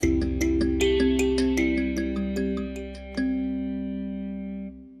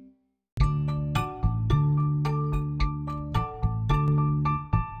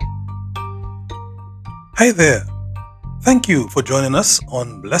Hi there. Thank you for joining us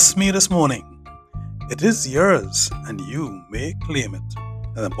on Bless Me this morning. It is yours and you may claim it.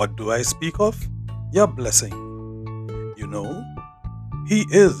 And what do I speak of? Your blessing. You know, He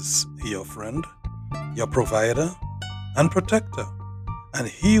is your friend, your provider, and protector. And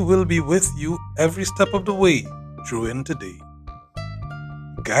He will be with you every step of the way through in today.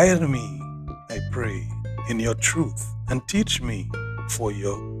 Guide me, I pray, in your truth and teach me, for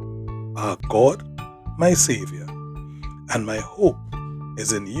you are God, my Savior, and my hope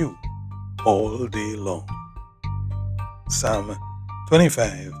is in you all day long. Psalm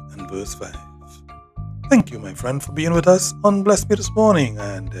 25 and verse 5. Thank you, my friend, for being with us on Bless Me this morning,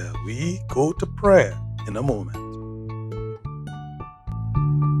 and we go to prayer in a moment.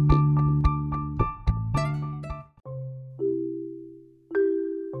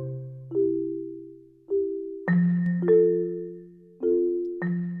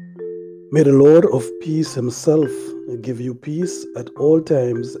 May the Lord of peace himself give you peace at all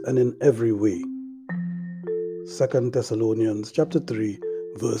times and in every way. 2 Thessalonians chapter 3,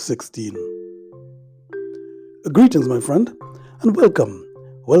 verse 16. Greetings, my friend, and welcome.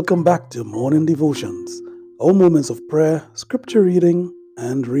 Welcome back to Morning Devotions, our moments of prayer, scripture reading,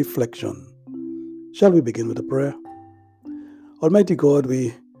 and reflection. Shall we begin with a prayer? Almighty God,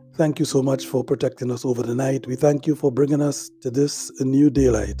 we thank you so much for protecting us over the night. We thank you for bringing us to this new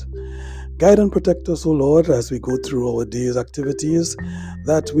daylight. Guide and protect us, O Lord, as we go through our day's activities,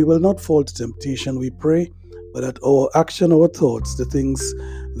 that we will not fall to temptation, we pray, but that our action, our thoughts, the things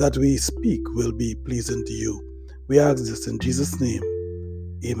that we speak will be pleasing to you. We ask this in Jesus' name.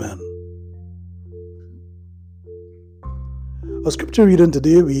 Amen. Our scripture reading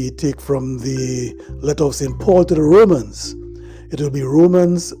today we take from the letter of St. Paul to the Romans. It will be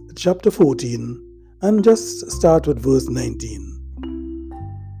Romans chapter 14 and just start with verse 19.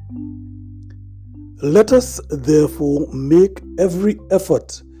 Let us therefore make every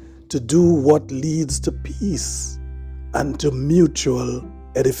effort to do what leads to peace and to mutual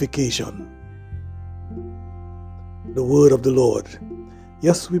edification. The word of the Lord.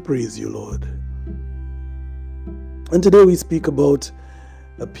 Yes, we praise you, Lord. And today we speak about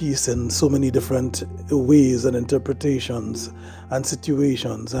peace in so many different ways and interpretations and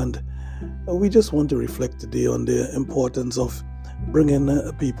situations. And we just want to reflect today on the importance of bringing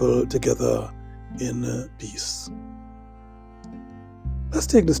people together in peace. Let's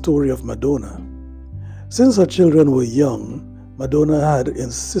take the story of Madonna. Since her children were young, Madonna had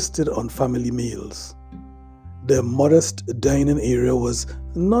insisted on family meals. Their modest dining area was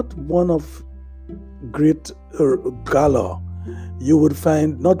not one of great gala.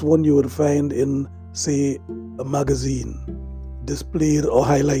 Not one you would find in, say, a magazine, displayed or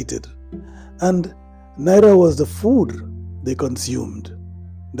highlighted. And neither was the food they consumed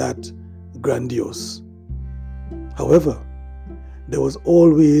that grandiose. However, there was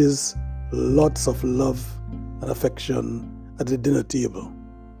always lots of love and affection at the dinner table.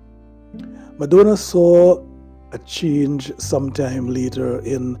 Madonna saw a change sometime later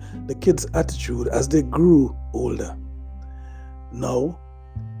in the kids' attitude as they grew older. Now,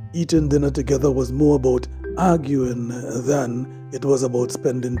 eating dinner together was more about arguing than it was about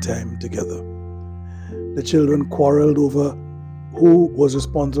spending time together. The children quarreled over who was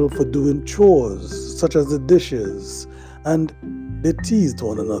responsible for doing chores, such as the dishes, and they teased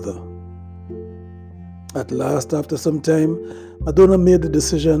one another. At last, after some time, Madonna made the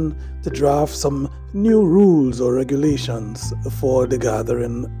decision to draft some new rules or regulations for the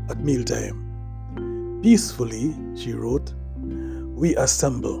gathering at mealtime. Peacefully, she wrote, we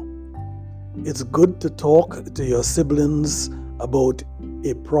assemble. It's good to talk to your siblings about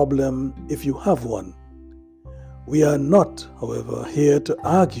a problem if you have one. We are not, however, here to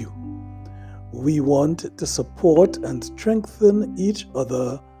argue. We want to support and strengthen each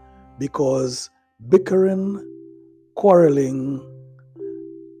other because bickering, quarreling,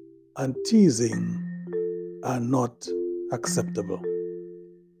 and teasing are not acceptable.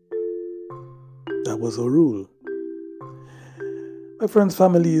 That was a rule. My friends,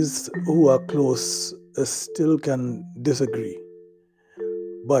 families who are close still can disagree,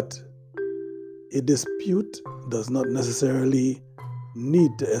 but a dispute does not necessarily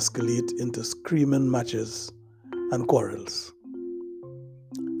need to escalate into screaming matches and quarrels.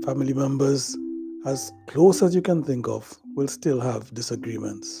 Family members, as close as you can think of, will still have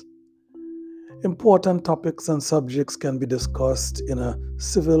disagreements. Important topics and subjects can be discussed in a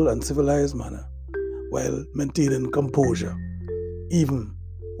civil and civilized manner while maintaining composure, even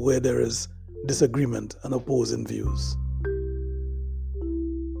where there is disagreement and opposing views.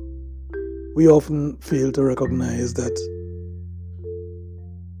 We often fail to recognize that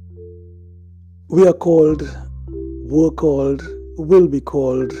We are called, were called, will be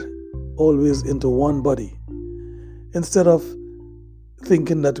called always into one body. Instead of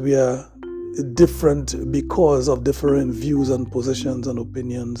thinking that we are different because of different views and positions and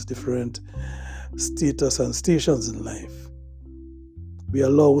opinions, different status and stations in life, we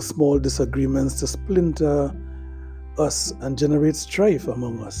allow small disagreements to splinter us and generate strife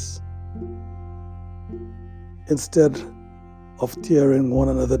among us. Instead of tearing one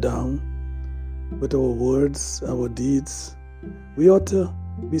another down with our words, our deeds, we ought to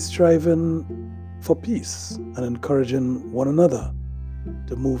be striving for peace and encouraging one another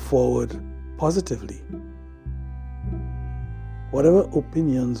to move forward positively. Whatever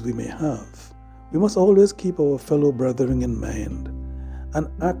opinions we may have, we must always keep our fellow brethren in mind and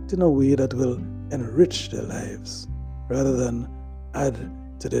act in a way that will enrich their lives rather than add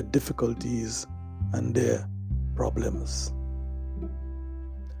to their difficulties and their problems.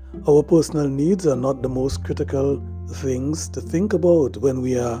 Our personal needs are not the most critical things to think about when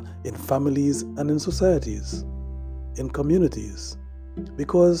we are in families and in societies, in communities,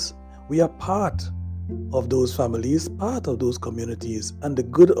 because we are part of those families, part of those communities, and the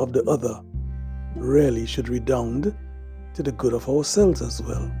good of the other really should redound to the good of ourselves as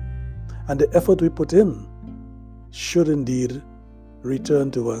well. And the effort we put in should indeed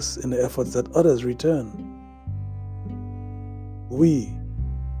return to us in the efforts that others return. We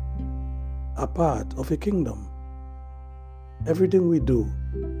are part of a kingdom. Everything we do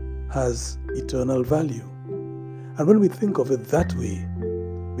has eternal value. And when we think of it that way,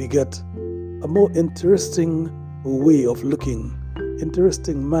 we get a more interesting way of looking,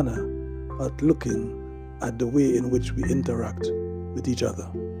 interesting manner at looking at the way in which we interact with each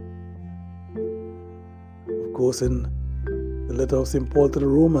other. Of course, in the letter of St. Paul to the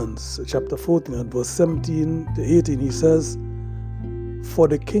Romans, chapter 14 and verse 17 to 18, he says, "For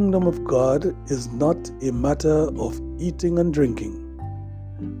the kingdom of God is not a matter of eating and drinking,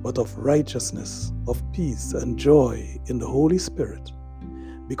 but of righteousness, of peace and joy in the Holy Spirit,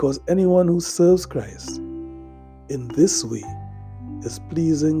 because anyone who serves Christ in this way is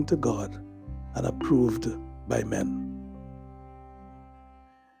pleasing to God and approved by men."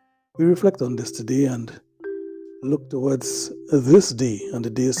 We reflect on this today and look towards this day and the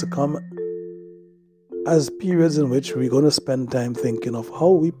days to come as periods in which we're going to spend time thinking of how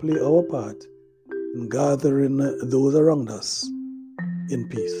we play our part in gathering those around us in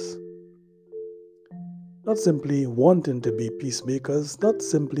peace. Not simply wanting to be peacemakers, not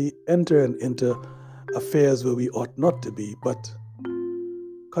simply entering into affairs where we ought not to be, but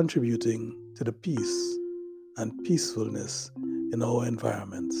contributing to the peace and peacefulness in our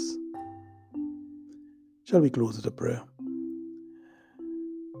environments. Shall we close with a prayer?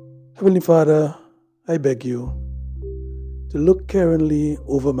 Heavenly Father, I beg you to look caringly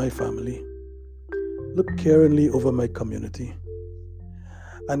over my family, look caringly over my community,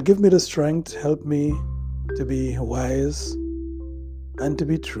 and give me the strength, help me to be wise and to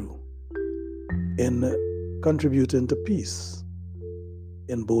be true in contributing to peace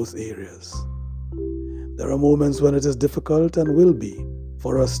in both areas. There are moments when it is difficult and will be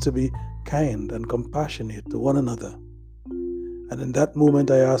for us to be kind and compassionate to one another. And in that moment,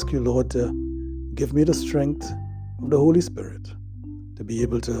 I ask you, Lord, to give me the strength of the Holy Spirit to be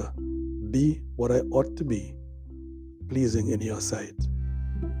able to be what I ought to be, pleasing in your sight.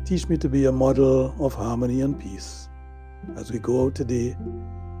 Teach me to be a model of harmony and peace. As we go out today,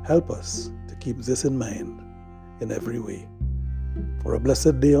 help us to keep this in mind in every way. For a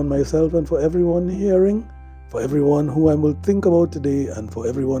blessed day on myself and for everyone hearing, for everyone who I will think about today, and for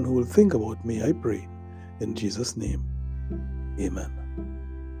everyone who will think about me, I pray in Jesus' name. Amen.